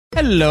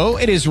Hello,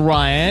 it is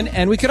Ryan,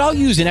 and we could all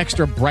use an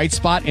extra bright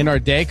spot in our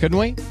day, couldn't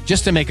we?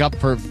 Just to make up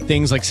for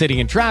things like sitting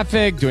in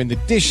traffic, doing the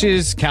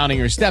dishes, counting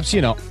your steps,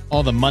 you know,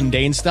 all the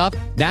mundane stuff.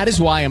 That is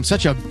why I'm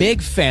such a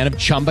big fan of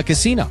Chumba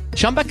Casino.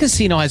 Chumba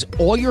Casino has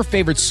all your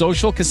favorite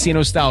social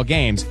casino-style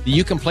games that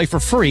you can play for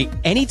free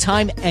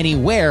anytime,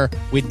 anywhere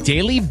with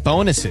daily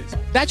bonuses.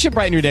 That should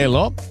brighten your day a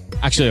little.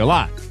 Actually, a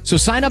lot. So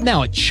sign up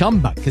now at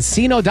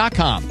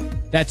ChumbaCasino.com.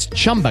 That's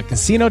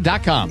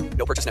ChumbaCasino.com.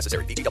 No purchase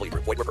necessary. VGW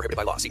Group. Void where prohibited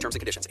by law. See terms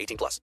and conditions.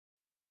 18+.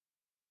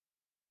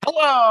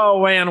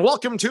 Hello, and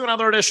welcome to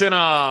another edition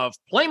of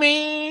Play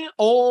Me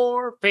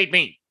or Fade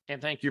Me. And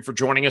thank you for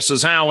joining us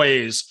as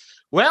always.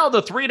 Well,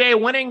 the 3-day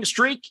winning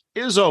streak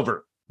is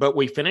over, but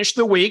we finished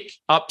the week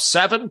up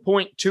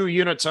 7.2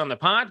 units on the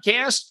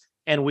podcast,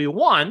 and we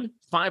won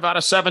 5 out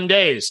of 7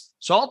 days.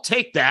 So I'll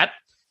take that.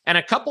 And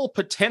a couple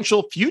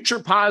potential future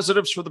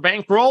positives for the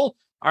bankroll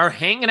are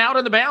hanging out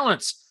in the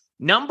balance.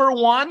 Number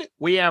one,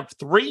 we have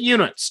 3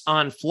 units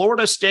on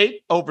Florida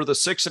State over the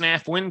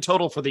 6.5 win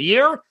total for the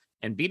year,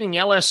 and beating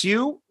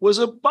LSU was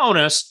a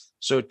bonus.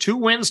 So 2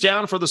 wins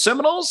down for the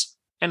Seminoles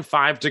and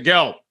 5 to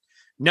go.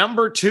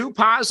 Number 2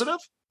 positive,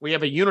 we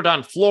have a unit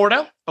on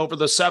Florida over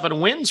the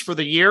 7 wins for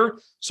the year.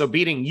 So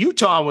beating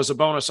Utah was a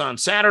bonus on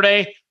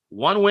Saturday.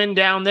 1 win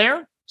down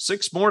there,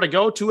 6 more to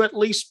go to at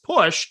least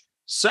push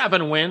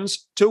 7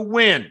 wins to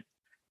win.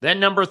 Then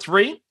number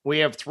 3, we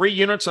have 3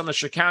 units on the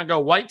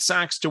Chicago White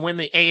Sox to win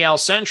the AL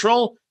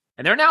Central,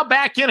 and they're now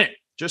back in it,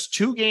 just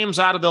 2 games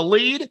out of the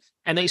lead,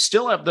 and they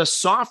still have the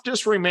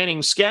softest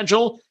remaining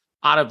schedule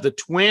out of the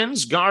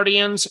Twins,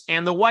 Guardians,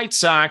 and the White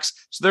Sox.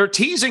 So they're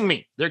teasing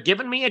me. They're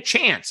giving me a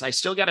chance. I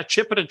still got a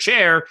chip at a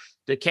chair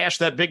to cash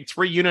that big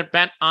 3-unit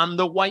bet on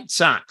the White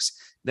Sox.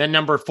 Then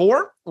number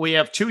 4, we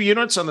have 2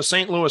 units on the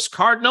St. Louis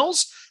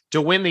Cardinals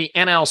to win the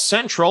NL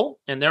Central,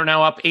 and they're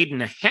now up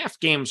 8.5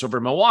 games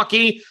over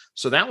Milwaukee.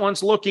 So that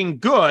one's looking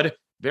good.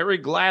 Very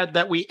glad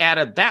that we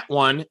added that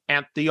one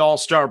at the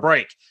All-Star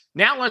break.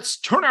 Now let's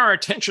turn our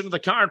attention to the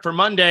card for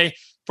Monday.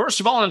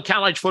 First of all, in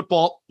college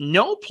football,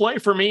 no play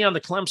for me on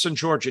the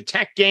Clemson-Georgia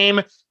Tech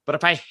game, but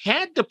if I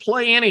had to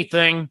play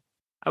anything,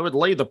 I would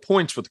lay the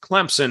points with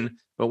Clemson.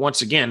 But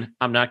once again,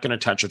 I'm not going to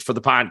touch it for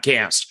the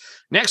podcast.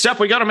 Next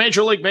up, we go to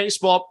Major League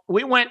Baseball.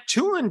 We went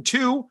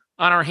 2-2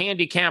 on our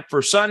handicap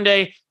for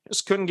Sunday.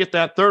 Just couldn't get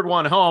that third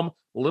one home.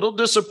 A little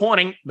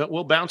disappointing, but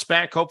we'll bounce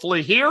back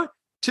hopefully here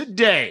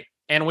today.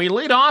 And we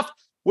lead off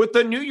with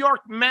the New York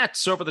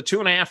Mets over the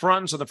 2.5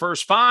 runs in the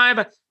first 5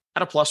 at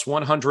a plus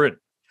 100.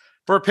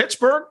 For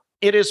Pittsburgh,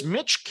 it is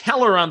Mitch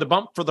Keller on the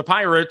bump for the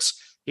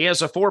Pirates. He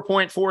has a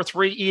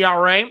 4.43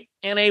 ERA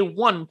and a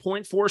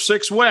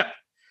 1.46 whip.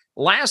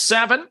 Last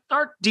 7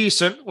 are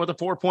decent with a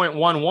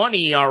 4.11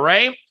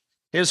 ERA.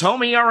 His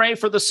home ERA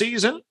for the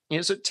season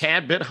is a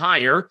tad bit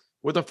higher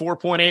with a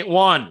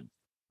 4.81.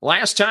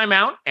 Last time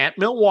out at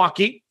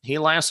Milwaukee, he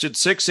lasted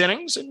 6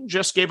 innings and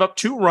just gave up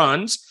 2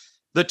 runs.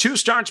 The 2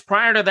 starts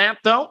prior to that,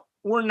 though,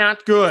 were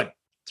not good.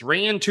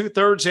 3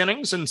 2/3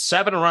 innings and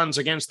 7 runs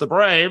against the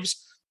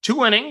Braves,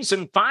 2 innings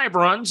and 5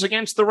 runs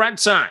against the Red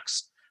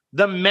Sox.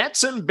 The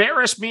Mets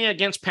embarrassed me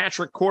against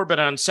Patrick Corbett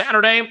on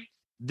Saturday.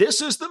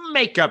 This is the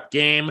makeup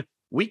game.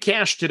 We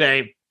cashed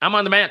today. I'm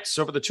on the Mets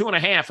over the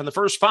 2.5 in the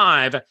first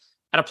 5 at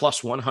a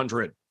plus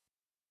 100.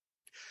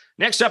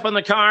 Next up on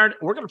the card,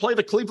 we're going to play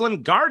the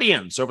Cleveland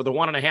Guardians over the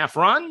 1.5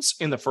 runs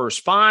in the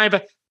first 5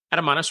 at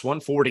a minus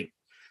 140.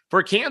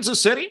 For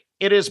Kansas City,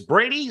 it is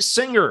Brady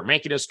Singer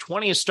making his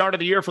 20th start of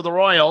the year for the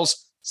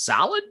Royals.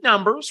 Solid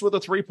numbers with a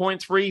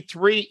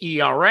 3.33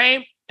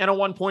 ERA and a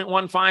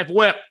 1.15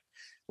 whip.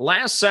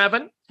 Last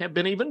 7 have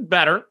been even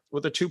better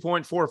with a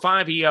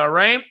 2.45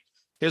 ERA.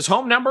 His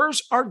home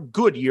numbers are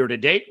good year to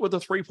date with a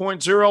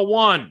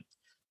 3.01.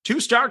 2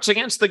 starts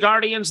against the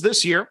Guardians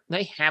this year.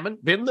 They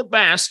haven't been the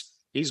best.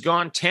 He's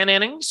gone 10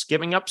 innings,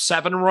 giving up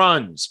 7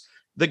 runs.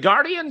 The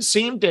Guardians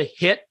seem to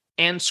hit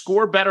and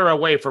score better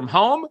away from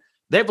home.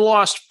 They've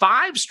lost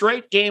 5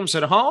 straight games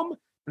at home,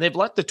 and they've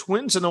let the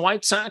Twins and the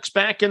White Sox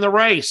back in the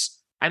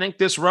race. I think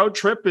this road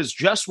trip is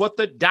just what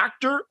the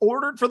doctor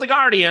ordered for the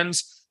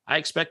Guardians. I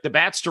expect the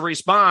Bats to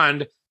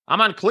respond. I'm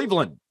on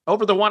Cleveland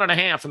over the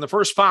 1.5 in the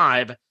first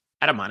 5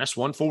 at a minus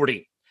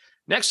 140.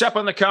 Next up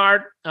on the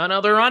card,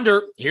 another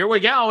under. Here we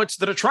go. It's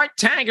the Detroit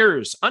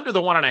Tigers under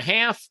the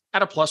 1.5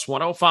 at a plus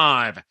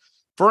 105.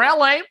 For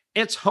LA,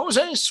 it's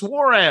Jose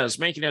Suarez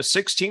making his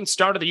 16th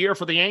start of the year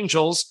for the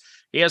Angels.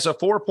 He has a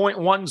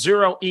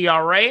 4.10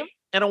 ERA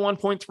and a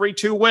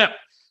 1.32 whip.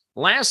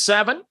 Last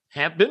 7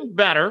 have been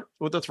better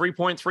with a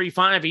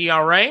 3.35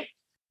 ERA.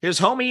 His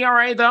home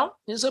ERA, though,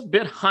 is a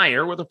bit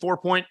higher with a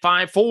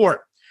 4.54.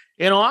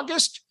 In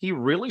August, he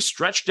really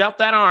stretched out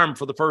that arm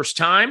for the first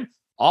time.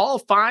 All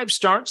 5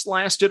 starts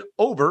lasted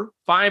over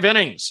 5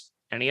 innings,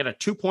 and he had a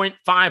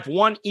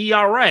 2.51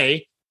 ERA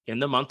in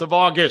the month of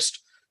August.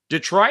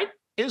 Detroit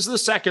is the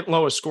second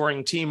lowest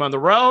scoring team on the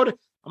road.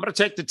 I'm going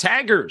to take the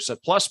Tigers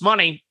at plus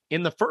money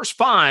in the first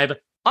 5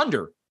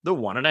 under the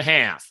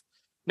 1.5.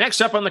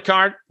 Next up on the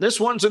card, this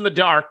one's in the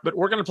dark, but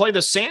we're going to play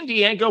the San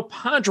Diego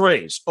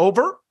Padres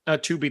over a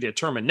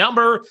to-be-determined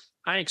number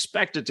I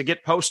expect it to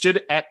get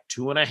posted at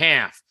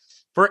 2.5.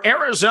 For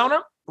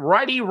Arizona,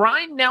 righty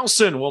Ryan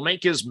Nelson will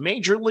make his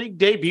major league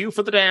debut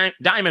for the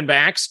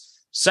Diamondbacks.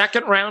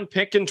 Second round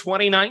pick in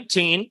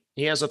 2019.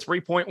 He has a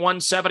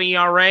 3.17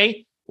 ERA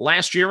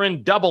last year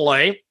in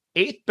AA.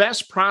 Eighth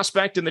best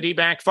prospect in the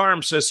D-back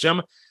farm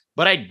system.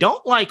 But I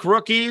don't like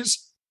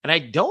rookies, and I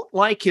don't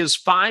like his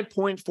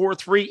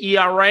 5.43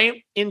 ERA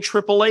in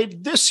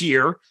AAA this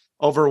year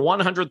over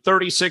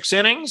 136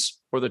 innings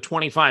or the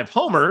 25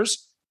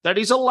 homers that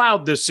he's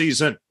allowed this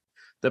season.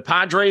 The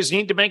Padres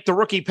need to make the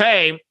rookie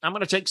pay. I'm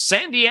going to take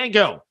San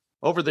Diego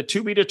over the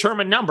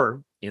to-be-determined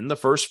number in the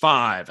first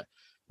 5.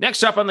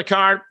 Next up on the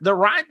card, the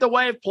Ride the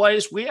Wave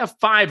plays. We have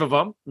 5 of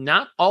them.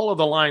 Not all of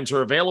the lines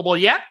are available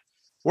yet.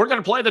 We're going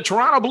to play the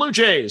Toronto Blue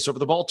Jays over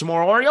the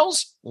Baltimore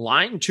Orioles.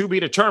 Line to be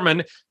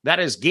determined. That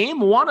is game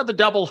 1 of the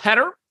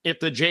doubleheader. If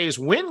the Jays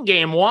win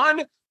game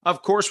 1,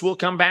 of course, we'll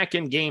come back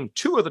in game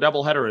 2 of the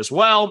doubleheader as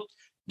well.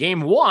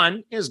 Game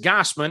 1 is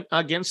Gausman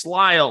against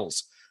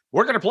Lyles.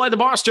 We're going to play the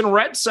Boston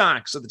Red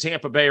Sox of the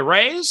Tampa Bay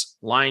Rays.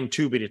 Line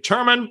to be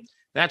determined.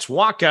 That's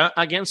Waka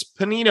against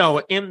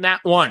Panino in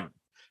that one.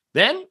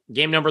 Then,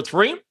 game number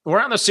 3,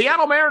 we're on the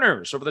Seattle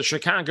Mariners over the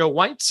Chicago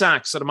White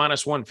Sox at a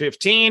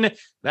 -115.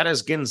 That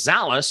is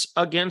Gonzalez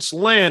against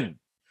Lynn.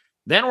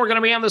 Then we're going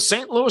to be on the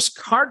St. Louis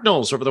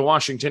Cardinals over the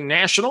Washington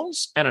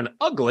Nationals at an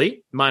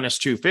ugly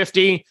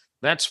 -250.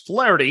 That's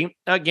Flaherty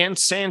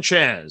against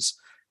Sanchez.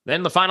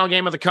 Then the final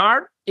game of the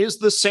card is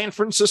the San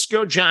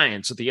Francisco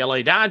Giants at the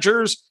LA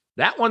Dodgers.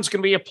 That one's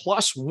going to be a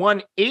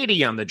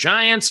 +180 on the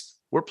Giants.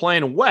 We're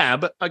playing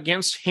Webb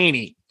against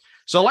Haney.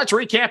 So let's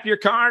recap your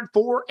card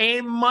for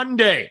a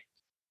Monday.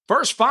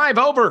 First 5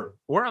 over.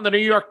 We're on the New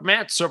York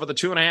Mets over the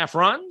 2.5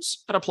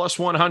 runs at a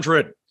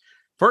 +100.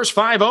 First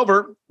 5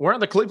 over. We're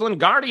on the Cleveland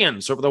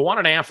Guardians over the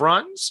 1.5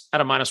 runs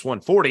at a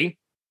 -140.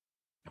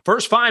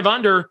 First 5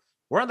 under.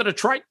 We're on the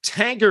Detroit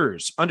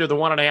Tigers under the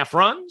 1.5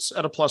 runs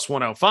at a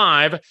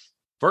 +105.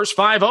 First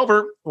 5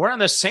 over. We're on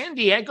the San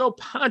Diego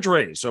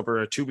Padres over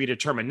a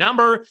to-be-determined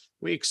number.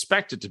 We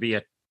expect it to be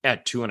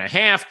at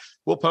 2.5.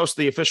 We'll post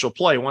the official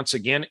play once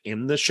again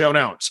in the show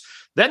notes.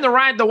 Then the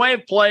Ride the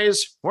Wave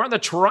plays. We're on the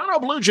Toronto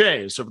Blue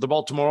Jays of the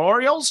Baltimore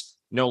Orioles.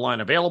 No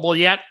line available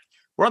yet.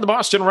 We're on the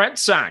Boston Red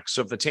Sox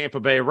of the Tampa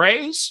Bay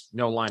Rays.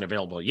 No line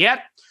available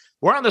yet.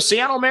 We're on the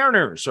Seattle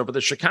Mariners over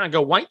the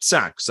Chicago White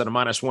Sox at a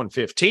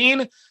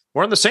 -115.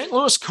 We're on the St.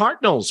 Louis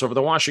Cardinals over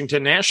the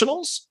Washington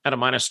Nationals at a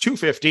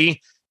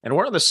 -250. And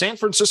we're on the San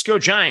Francisco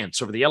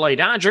Giants over the LA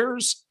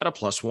Dodgers at a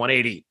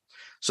 +180.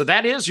 So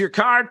that is your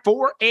card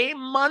for a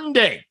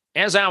Monday.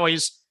 As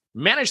always,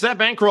 manage that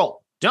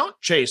bankroll. Don't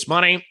chase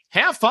money.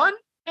 Have fun,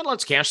 and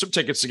let's cash some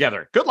tickets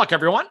together. Good luck,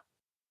 everyone.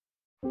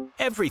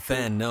 Every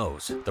fan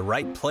knows the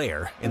right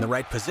player in the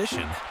right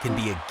position can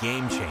be a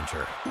game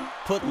changer.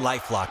 Put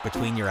LifeLock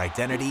between your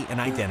identity and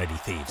identity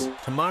thieves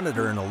to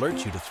monitor and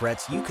alert you to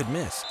threats you could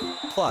miss.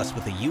 Plus,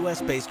 with a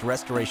U.S.-based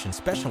restoration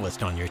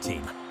specialist on your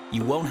team,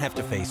 you won't have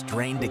to face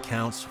drained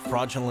accounts,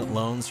 fraudulent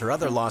loans, or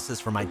other losses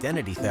from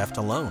identity theft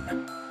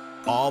alone.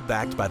 All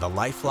backed by the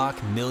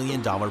LifeLock $1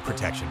 Million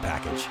Protection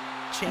Package.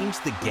 Change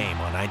the game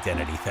on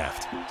identity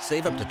theft.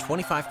 Save up to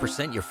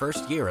 25% your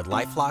first year at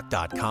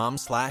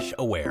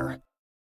LifeLock.com/aware.